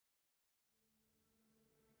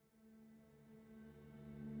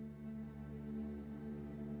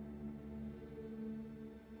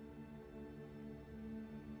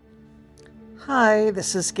Hi,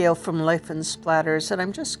 this is Gail from Life and Splatters, and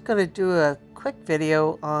I'm just going to do a quick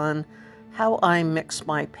video on how I mix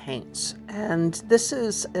my paints. And this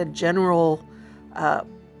is a general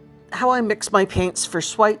how I mix my paints for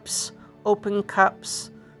swipes, open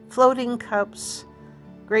cups, floating cups,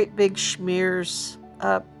 Great Big Shmears.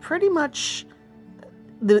 Pretty much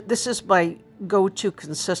this is my go-to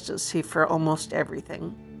consistency for almost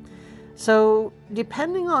everything. So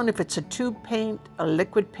depending on if it's a tube paint, a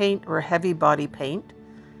liquid paint, or a heavy body paint,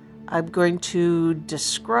 I'm going to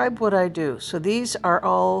describe what I do. So these are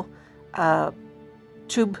all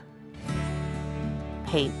tube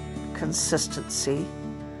paint consistency.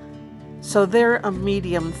 So they're a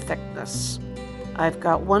medium thickness. I've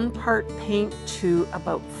got 1 part paint to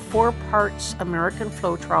about 4 parts American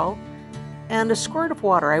floetrol and a squirt of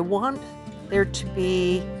water. I want there to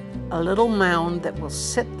be a little mound that will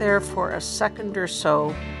sit there for a second or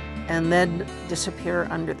so and then disappear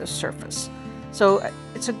under the surface. So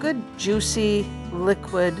it's a good juicy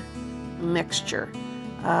liquid mixture.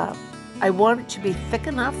 I want it to be thick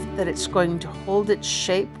enough that it's going to hold its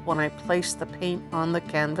shape when I place the paint on the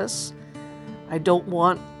canvas. I don't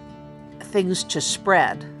want things to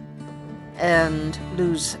spread and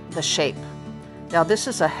lose the shape. Now this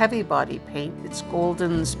is a heavy body paint. It's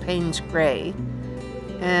Golden's Payne's Gray.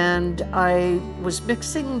 And I was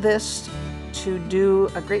mixing this to do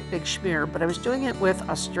a Great Big Shmear, but I was doing it with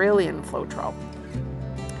Australian floetrol.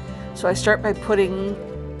 So I start by putting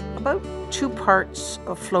about 2 parts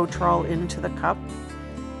of floetrol into the cup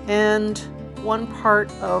and 1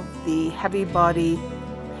 part of the heavy body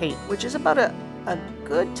paint, which is about a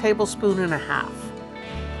good tablespoon and a half.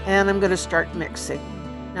 And I'm going to start mixing.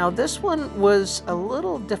 Now this one was a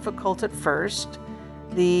little difficult at first.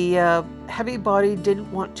 The heavy body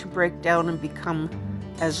didn't want to break down and become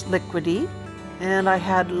as liquidy, and I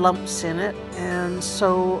had lumps in it, and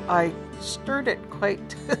so I stirred it quite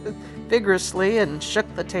vigorously and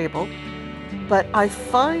shook the table. But I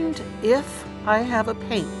find if I have a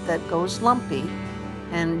paint that goes lumpy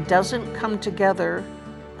and doesn't come together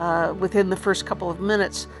within the first couple of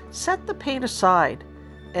minutes, set the paint aside,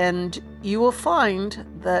 and you will find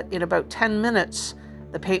that in about 10 minutes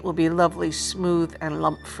the paint will be lovely, smooth, and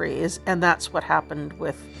lump-free, and that's what happened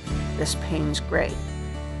with this Payne's Gray.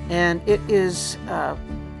 And it is a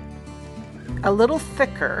little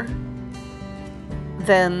thicker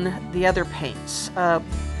than the other paints. The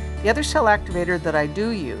other cell activator that I do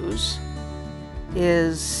use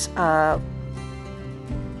is the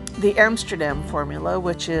Amsterdam formula,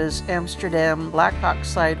 which is Amsterdam black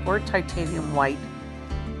oxide or titanium white,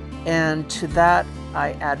 and to that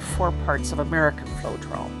I add 4 parts of American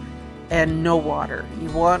floetrol and no water. You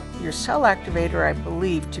want your cell activator, I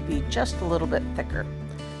believe, to be just a little bit thicker.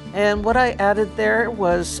 And what I added there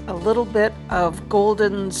was a little bit of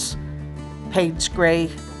Golden's Payne's Gray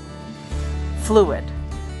fluid,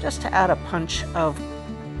 just to add a punch of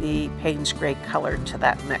the Payne's Gray color to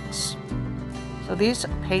that mix. So these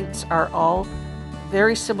paints are all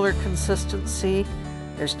very similar consistency.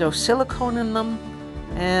 There's no silicone in them,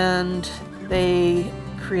 and they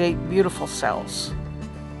create beautiful cells.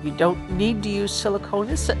 You don't need to use silicone.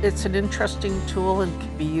 It's an interesting tool and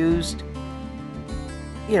can be used,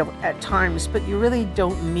 you know, at times, but you really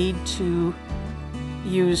don't need to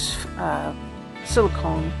use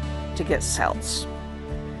silicone to get cells.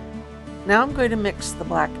 Now I'm going to mix the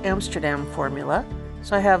black Amsterdam formula.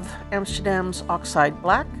 So I have Amsterdam's Oxide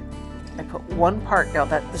Black. I put 1 part, now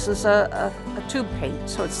this is a tube paint,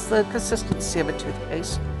 so it's the consistency of a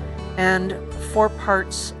toothpaste, and 4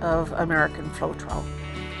 parts of American floetrol.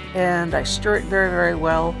 And I stir it very, very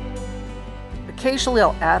well. Occasionally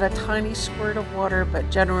I'll add a tiny squirt of water, but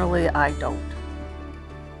generally I don't.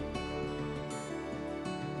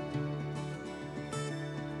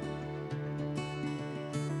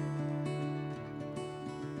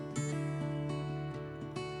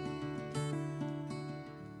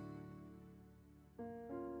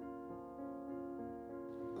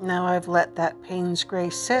 Now I've let that Payne's Gray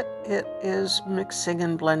sit. It is mixing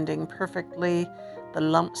and blending perfectly. The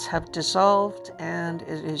lumps have dissolved and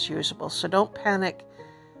it is usable. So don't panic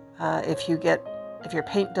if your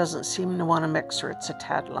paint doesn't seem to want to mix or it's a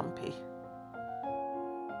tad lumpy.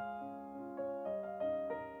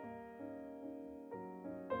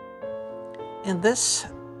 In this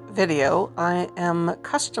video, I am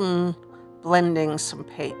custom blending some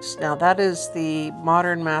paints. Now that is the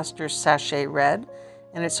Modern Masters Sachet Red,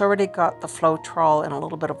 and it's already got the floetrol and a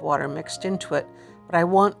little bit of water mixed into it, but I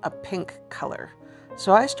want a pink color.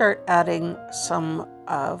 So I start adding some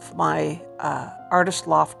of my Artist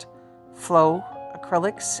Loft Flow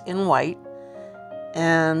acrylics in white,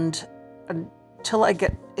 and until I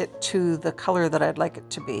get it to the color that I'd like it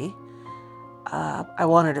to be. I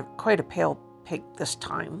wanted quite a pale pink this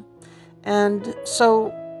time. And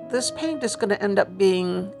so this paint is going to end up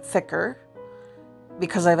being thicker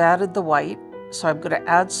because I've added the white. So I'm going to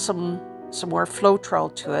add some more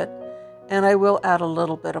floetrol to it, and I will add a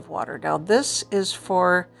little bit of water. Now this is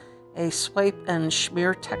for a swipe and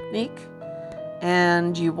smear technique,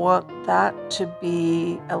 and you want that to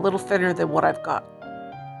be a little thinner than what I've got.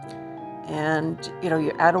 And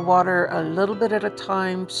you add water a little bit at a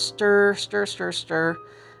time, stir, stir, stir, stir.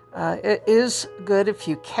 It is good if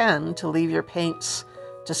you can to leave your paints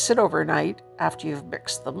to sit overnight after you've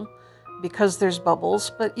mixed them, because there's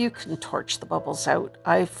bubbles, but you can torch the bubbles out.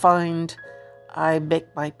 I find I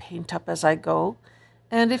make my paint up as I go,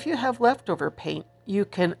 and if you have leftover paint, you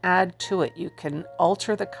can add to it. You can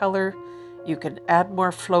alter the color, you can add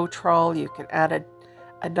more floetrol, you can add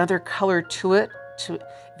another color to it. If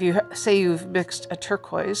you say you've mixed a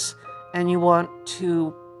turquoise and you want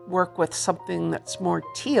to work with something that's more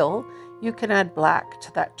teal, you can add black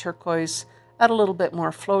to that turquoise, add a little bit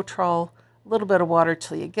more floetrol, a little bit of water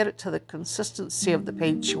till you get it to the consistency of the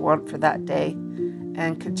paint you want for that day,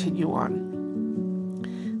 and continue on.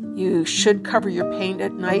 You should cover your paint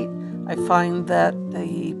at night. I find that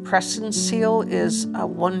the press and seal is a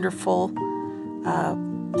wonderful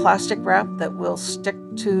plastic wrap that will stick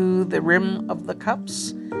to the rim of the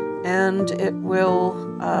cups, and it will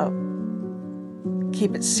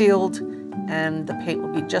keep it sealed, and the paint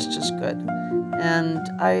will be just as good. And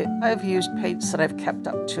I've used paints that I've kept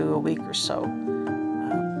up to a week or so.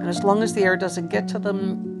 And as long as the air doesn't get to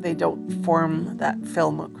them, they don't form that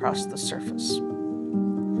film across the surface.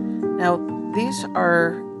 Now, these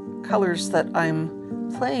are colors that I'm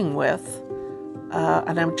playing with,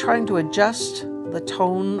 and I'm trying to adjust the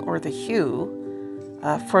tone or the hue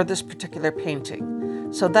for this particular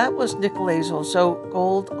painting. So that was Nickel Azo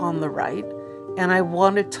Gold on the right, and I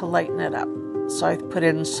wanted to lighten it up. So I put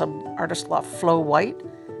in some Artist Loft Flow White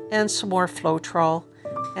and some more floetrol,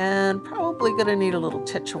 and probably going to need a little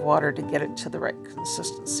titch of water to get it to the right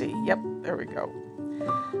consistency. Yep, there we go.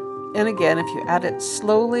 And again, if you add it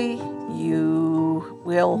slowly, you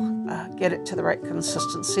will get it to the right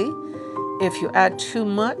consistency. If you add too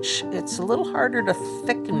much, it's a little harder to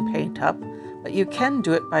thicken paint up, but you can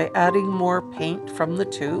do it by adding more paint from the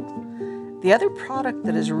tube. The other product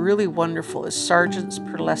that is really wonderful is Sargent's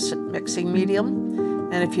Pearlescent Mixing Medium.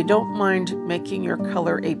 And if you don't mind making your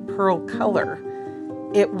color a pearl color,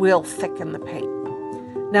 it will thicken the paint.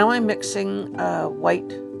 Now I'm mixing a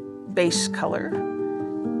white base color,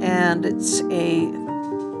 and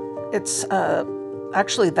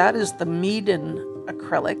actually that is the Meaden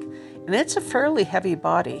acrylic, and it's a fairly heavy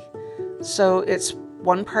body. So it's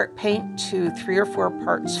 1 part paint to 3 or 4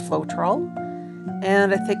 parts floetrol.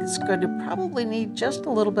 And I think it's going to probably need just a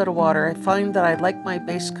little bit of water. I find that I like my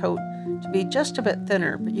base coat to be just a bit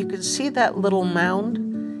thinner, but you can see that little mound.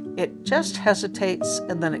 It just hesitates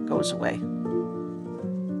and then it goes away.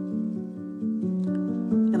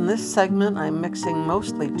 In this segment, I'm mixing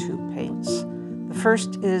mostly 2 paints. The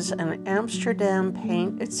first is an Amsterdam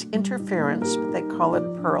paint. It's interference, but they call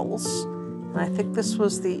it pearls. And I think this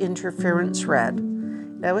was the interference red.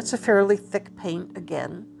 Now it's a fairly thick paint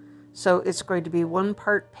again. So it's going to be 1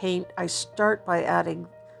 part paint. I start by adding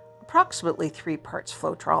approximately 3 parts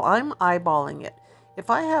floetrol. I'm eyeballing it. If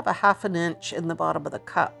I have a 1/2 inch in the bottom of the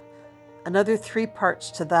cup, another 3 parts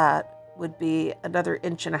to that would be another 1.5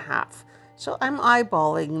 inches. So I'm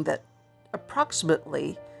eyeballing that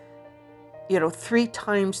approximately, 3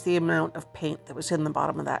 times the amount of paint that was in the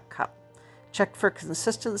bottom of that cup. Check for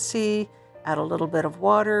consistency, add a little bit of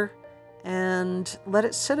water, and let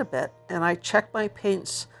it sit a bit. And I check my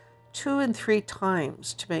paints 2 and 3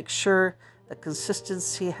 times to make sure the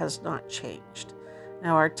consistency has not changed.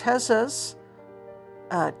 Now Arteza's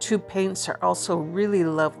tube paints are also really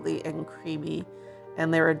lovely and creamy,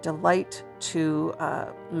 and they're a delight to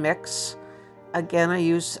mix. Again, I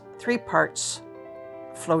use 3 parts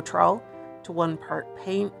floetrol to 1 part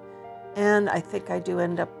paint, and I think I do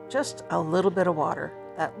end up just a little bit of water.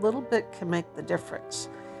 That little bit can make the difference.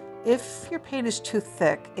 If your paint is too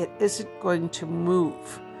thick, it isn't going to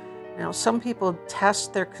move. Now, some people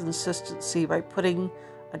test their consistency by putting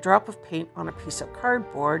a drop of paint on a piece of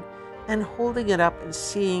cardboard and holding it up and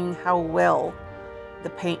seeing how well the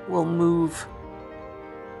paint will move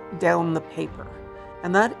down the paper.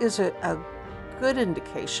 And that is a good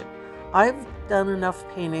indication. I've done enough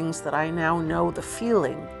paintings that I now know the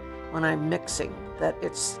feeling when I'm mixing, that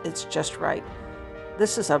it's just right.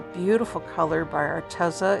 This is a beautiful color by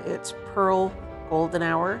Arteza. It's Pearl Golden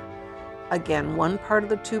Hour. Again, 1 part of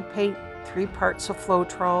the tube paint, 3 parts of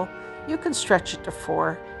floetrol. You can stretch it to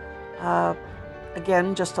 4.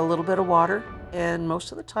 Again, just a little bit of water, and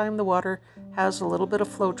most of the time the water has a little bit of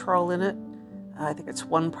floetrol in it. I think it's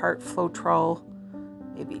 1 part floetrol,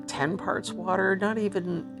 maybe 10 parts water, not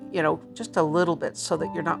even, just a little bit, so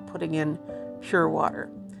that you're not putting in pure water.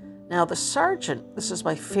 Now the Sargent, this is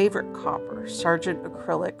my favorite copper, Sargent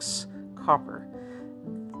Acrylics copper.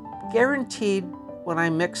 Guaranteed when I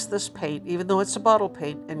mix this paint, even though it's a bottle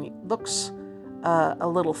paint and it looks a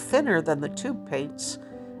little thinner than the tube paints,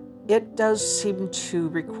 it does seem to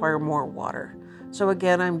require more water. So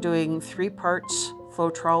again, I'm doing 3 parts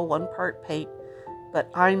floetrol, 1 part paint, but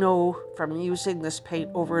I know from using this paint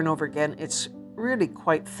over and over again, it's really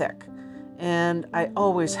quite thick. And I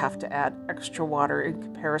always have to add extra water in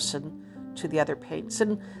comparison to the other paints.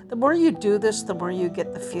 And the more you do this, the more you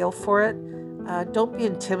get the feel for it. Don't be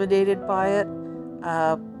intimidated by it.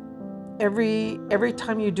 Every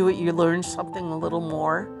time you do it, you learn something a little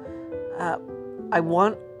more. I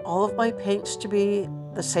want all of my paints to be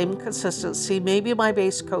the same consistency. Maybe my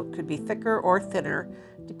base coat could be thicker or thinner,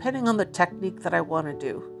 depending on the technique that I want to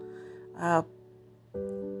do.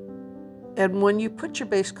 And when you put your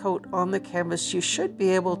base coat on the canvas, you should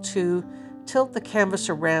be able to tilt the canvas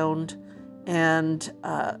around and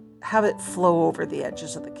have it flow over the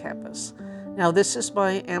edges of the canvas. Now this is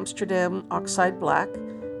my Amsterdam Oxide Black,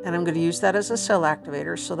 and I'm going to use that as a cell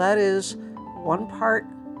activator. So that is 1 part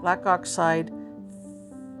black oxide,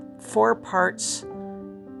 4 parts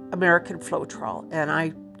American floetrol, and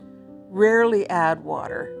I rarely add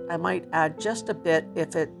water. I might add just a bit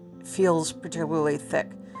if it feels particularly thick.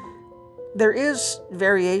 There is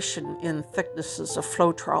variation in thicknesses of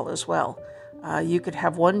floetrol as well. You could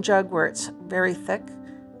have 1 jug where it's very thick,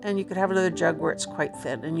 and you could have another jug where it's quite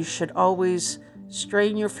thin. And you should always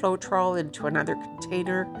strain your floetrol into another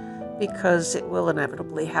container, because it will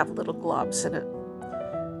inevitably have little globs in it.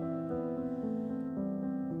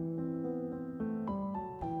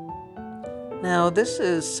 Now this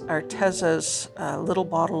is Arteza's little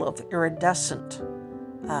bottle of iridescent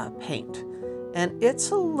paint. And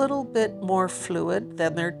it's a little bit more fluid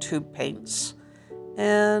than their tube paints.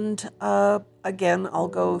 And again, I'll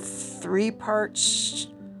go 3 parts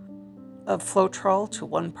of floetrol to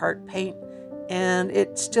 1 part paint. And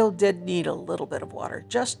it still did need a little bit of water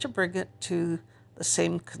just to bring it to the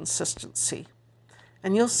same consistency.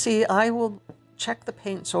 And you'll see I will check the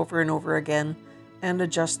paints over and over again and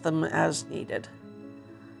adjust them as needed.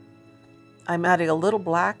 I'm adding a little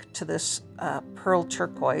black to this pearl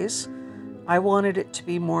turquoise. I wanted it to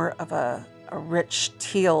be more of a rich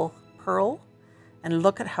teal pearl, and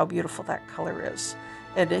look at how beautiful that color is.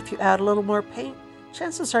 And if you add a little more paint,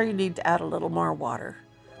 chances are you need to add a little more water.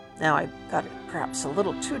 Now I got it perhaps a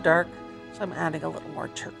little too dark, so I'm adding a little more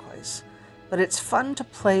turquoise. But it's fun to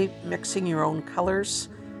play mixing your own colors.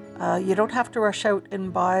 You don't have to rush out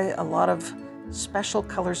and buy a lot of special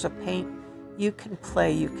colors of paint. You can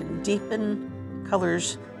play, you can deepen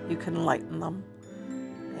colors, you can lighten them.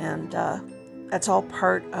 And that's all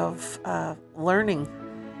part of learning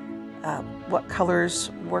what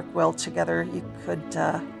colors work well together. You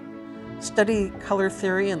could study color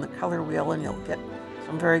theory and the color wheel, and you'll get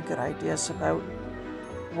some very good ideas about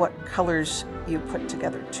what colors you put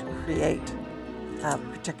together to create a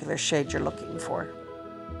particular shade you're looking for.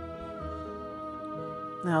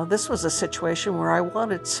 Now this was a situation where I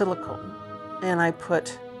wanted silicone, and I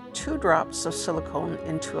put 2 drops of silicone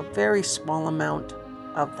into a very small amount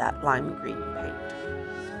of that lime green paint.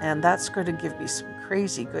 And that's going to give me some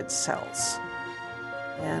crazy good cells.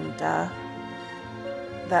 And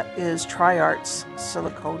that is TriArt's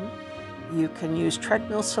silicone. You can use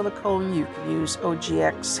treadmill silicone, you can use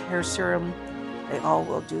OGX hair serum. They all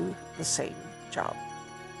will do the same job.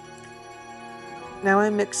 Now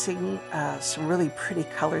I'm mixing some really pretty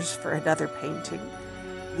colors for another painting.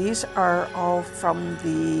 These are all from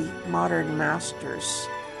the Modern Masters,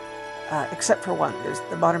 except for one. There's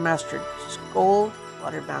the Modern Masters Gold,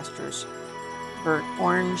 Modern Masters Burnt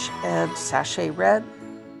Orange, and Sachet Red.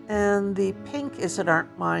 And the pink is an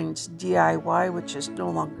Art Minds DIY, which is no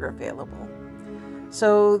longer available.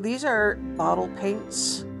 So these are bottle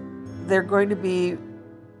paints. They're going to be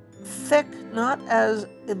thick, not as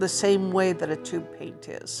in the same way that a tube paint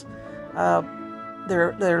is.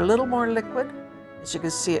 They're a little more liquid. As you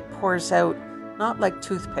can see, it pours out not like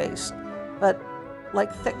toothpaste, but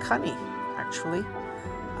like thick honey, actually.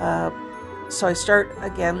 So I start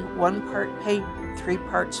again, 1 part paint, 3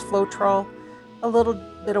 parts floetrol, a little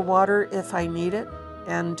bit of water if I need it,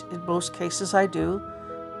 and in most cases I do.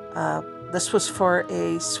 This was for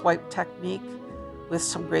a swipe technique with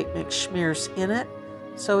some Great Big Shmears in it,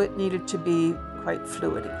 so it needed to be quite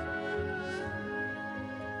fluidy.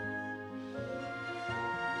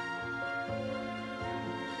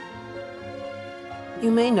 You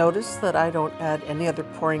may notice that I don't add any other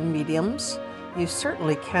pouring mediums. You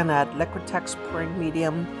certainly can add Liquitex pouring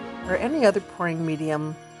medium or any other pouring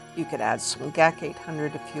medium. You could add some GAC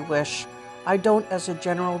 800 if you wish. I don't as a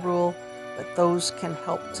general rule, but those can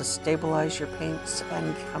help to stabilize your paints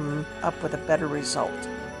and come up with a better result.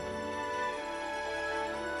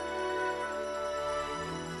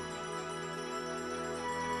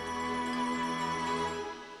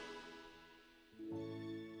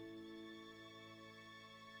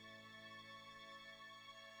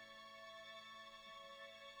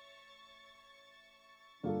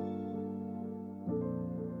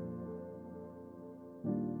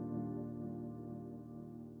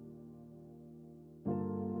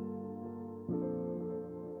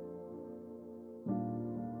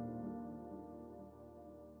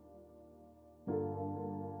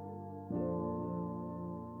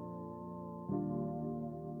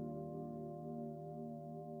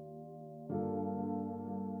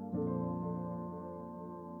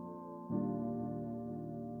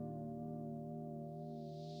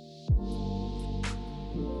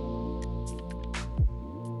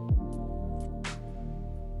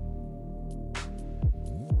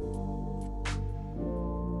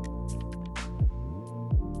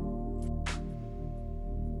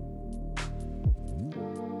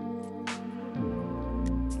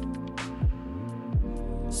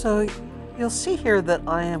 So you'll see here that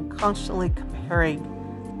I am constantly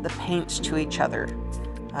comparing the paints to each other.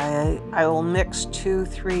 I will mix 2,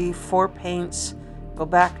 3, 4 paints, go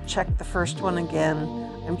back, check the first one again.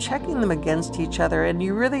 I'm checking them against each other, and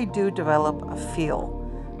you really do develop a feel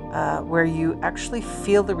where you actually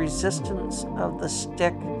feel the resistance of the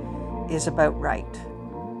stick is about right.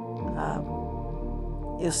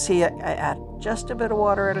 You'll see I add just a bit of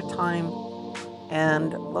water at a time,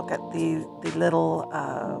 and look at the little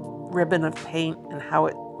ribbon of paint and how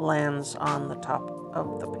it lands on the top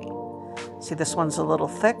of the paint. See, this one's a little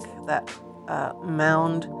thick. That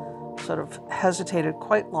mound sort of hesitated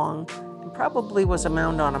quite long and probably was a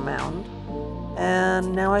mound on a mound.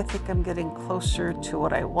 And now I think I'm getting closer to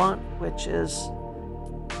what I want, which is,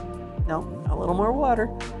 no, a little more water,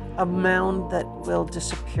 a mound that will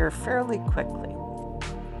disappear fairly quickly.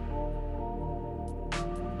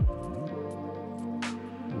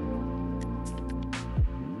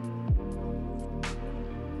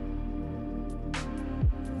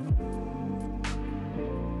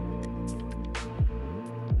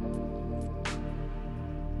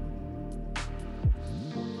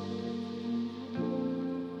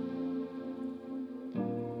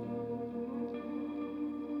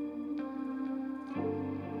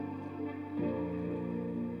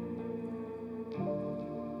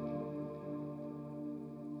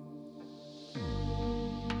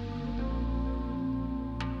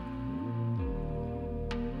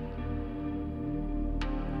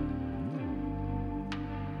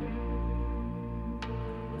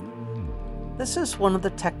 This is one of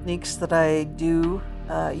the techniques that I do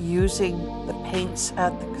using the paints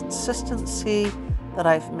at the consistency that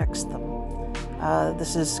I've mixed them.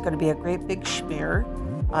 This is going to be a Great Big Shmear.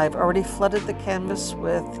 I've already flooded the canvas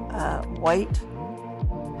with white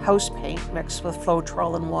house paint mixed with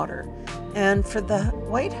floetrol and water. And for the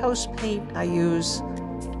white house paint, I use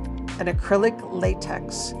an acrylic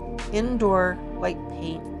latex indoor white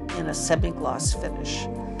paint in a semi-gloss finish.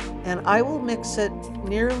 And I will mix it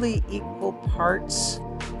nearly equal parts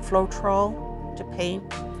floetrol to paint,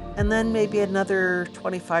 and then maybe another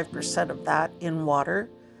 25% of that in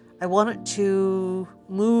water. I want it to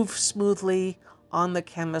move smoothly on the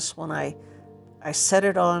canvas when I set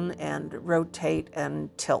it on and rotate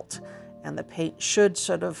and tilt. And the paint should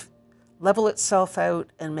sort of level itself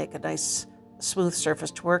out and make a nice smooth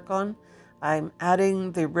surface to work on. I'm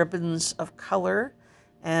adding the ribbons of color.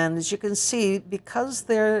 And as you can see, because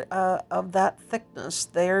they're of that thickness,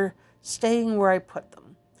 they're staying where I put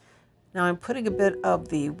them. Now I'm putting a bit of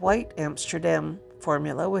the white Amsterdam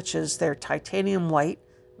formula, which is their titanium white,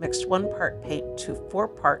 mixed 1 part paint to 4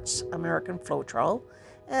 parts American floetrol.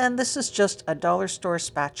 And this is just a dollar store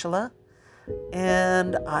spatula.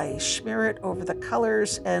 And I smear it over the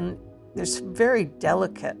colors, and there's very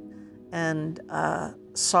delicate and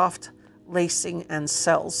soft lacing and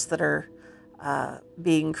cells that are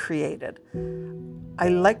being created. I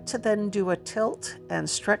like to then do a tilt and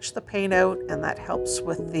stretch the paint out, and that helps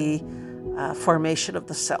with the formation of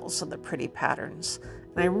the cells and the pretty patterns.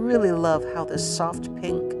 And I really love how this soft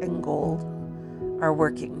pink and gold are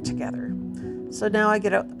working together. So now I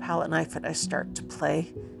get out the palette knife and I start to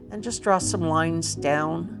play and just draw some lines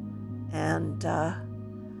down and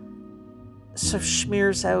sort of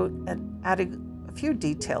smears out and adding a few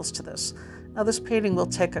details to this. Now this painting will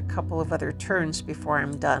take a couple of other turns before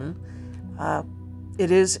I'm done.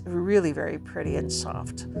 It is really very pretty and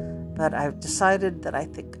soft, but I've decided that I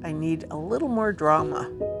think I need a little more drama.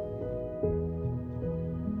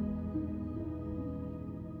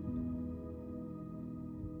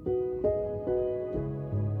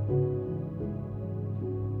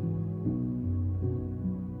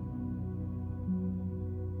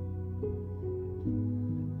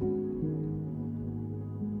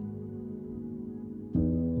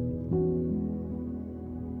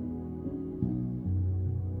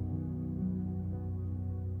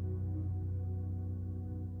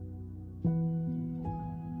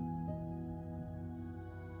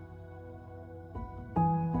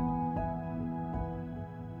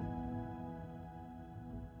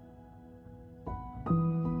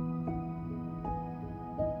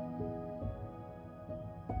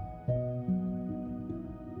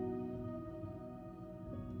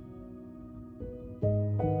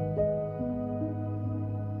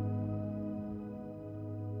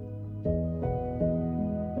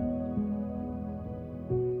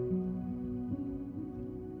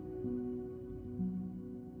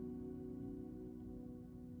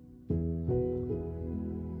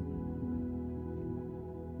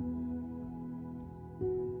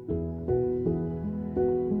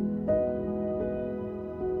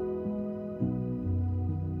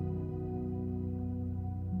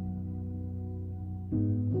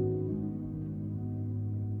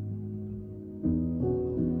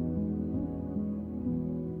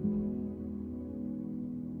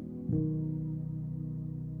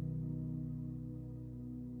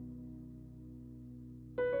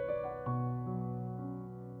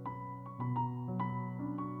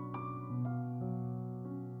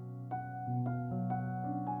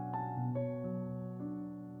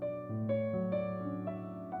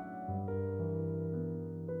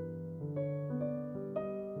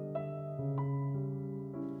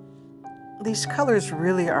 These colors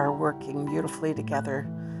really are working beautifully together,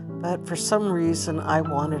 but for some reason I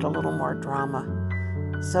wanted a little more drama.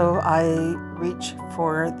 So I reach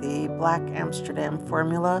for the black Amsterdam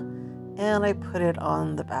formula and I put it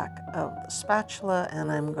on the back of the spatula,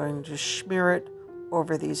 and I'm going to smear it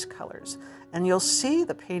over these colors. And you'll see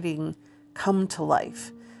the painting come to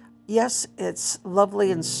life. Yes, it's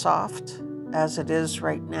lovely and soft as it is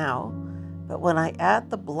right now, but when I add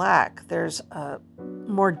the black, there's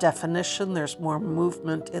more definition, there's more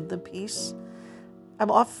movement in the piece.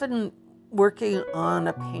 I'm often working on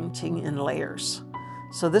a painting in layers.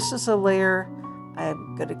 So this is a layer.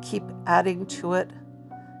 I'm going to keep adding to it.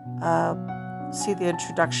 See the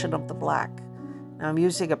introduction of the black. Now I'm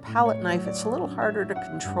using a palette knife. It's a little harder to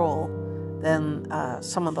control than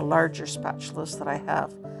some of the larger spatulas that I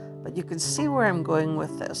have. But you can see where I'm going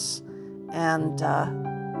with this. And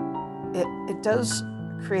it does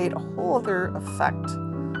create a whole other effect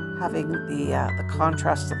having the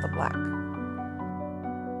contrast of the black.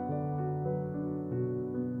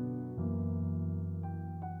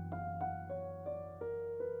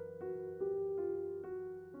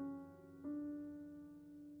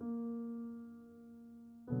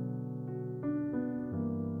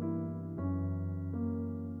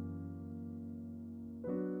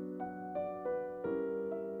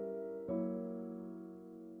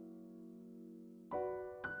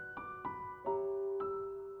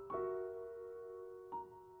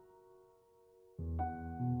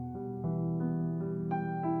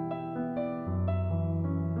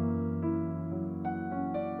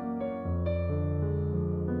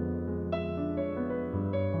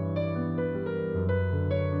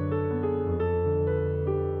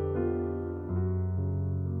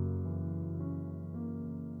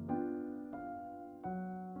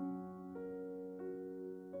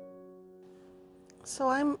 So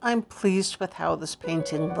I'm pleased with how this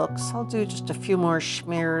painting looks. I'll do just a few more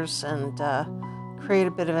smears and create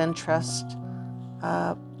a bit of interest.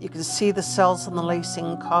 You can see the cells and the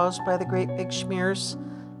lacing caused by the Great Big Shmears.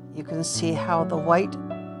 You can see how the white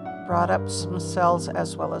brought up some cells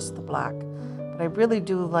as well as the black. But I really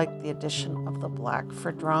do like the addition of the black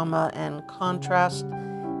for drama and contrast.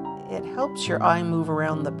 It helps your eye move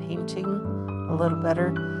around the painting a little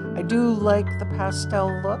better. I do like the pastel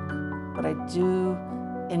look, but I do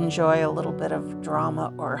enjoy a little bit of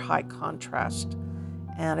drama or high contrast.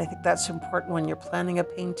 And I think that's important when you're planning a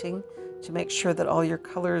painting, to make sure that all your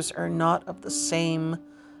colors are not of the same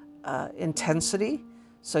intensity.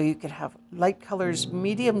 So you could have light colors,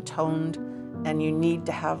 medium toned, and you need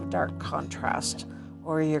to have dark contrast,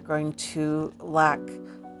 or you're going to lack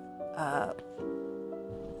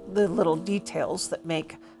the little details that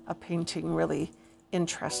make a painting really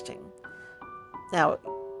interesting. Now,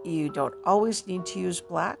 You don't always need to use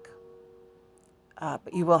black,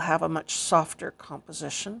 but you will have a much softer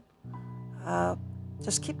composition.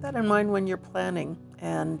 Just keep that in mind when you're planning,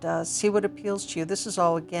 and see what appeals to you. This is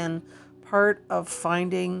all, again, part of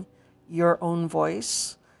finding your own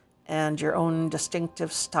voice and your own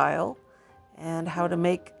distinctive style, and how to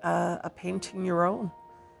make a painting your own.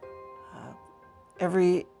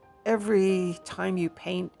 Every time you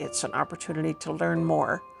paint, it's an opportunity to learn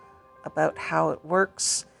more about how it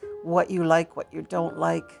works, what you like, what you don't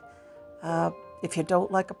like. If you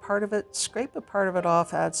don't like a part of it, scrape a part of it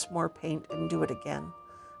off, add some more paint, and do it again.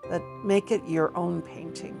 But make it your own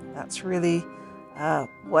painting. That's really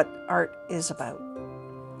what art is about.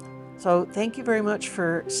 So thank you very much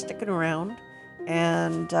for sticking around,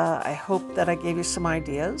 and I hope that I gave you some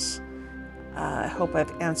ideas. I hope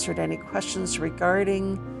I've answered any questions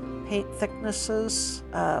regarding paint thicknesses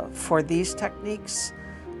for these techniques.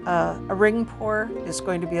 A ring pour is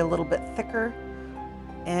going to be a little bit thicker,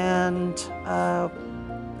 and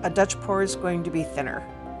a Dutch pour is going to be thinner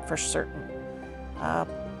for certain.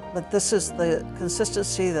 But this is the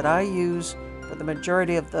consistency that I use for the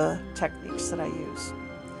majority of the techniques that I use.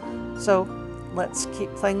 So let's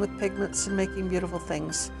keep playing with pigments and making beautiful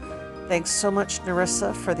things. Thanks so much,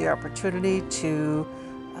 Narissa, for the opportunity to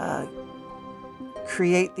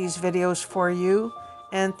create these videos for you.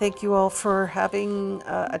 And thank you all for having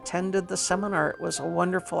attended the seminar. It was a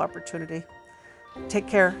wonderful opportunity. Take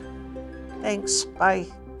care. Thanks. Bye.